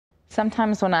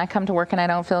Sometimes when I come to work and I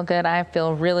don't feel good, I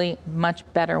feel really much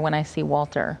better when I see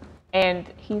Walter. And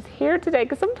he's here today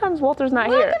because sometimes Walter's not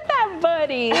Look here. at that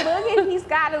buddy. Look at, he's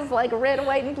got his like red,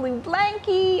 white, and blue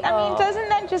blankie. I mean, doesn't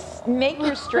that just make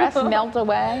your stress melt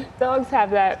away? Dogs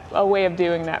have a way of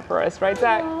doing that for us, right,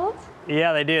 Zach?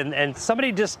 Yeah, they do. And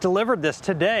somebody just delivered this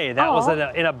today. That was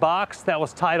in a box that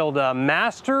was titled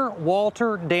Master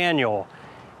Walter Daniel.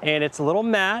 And it's a little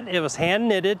mat. It was hand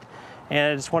knitted.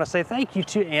 And I just want to say thank you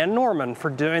to Ann Norman for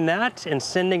doing that and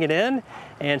sending it in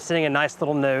and sending a nice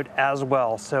little note as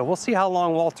well. So we'll see how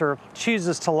long Walter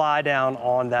chooses to lie down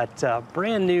on that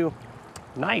brand new,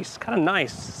 kind of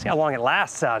nice. See how long it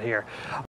lasts out here.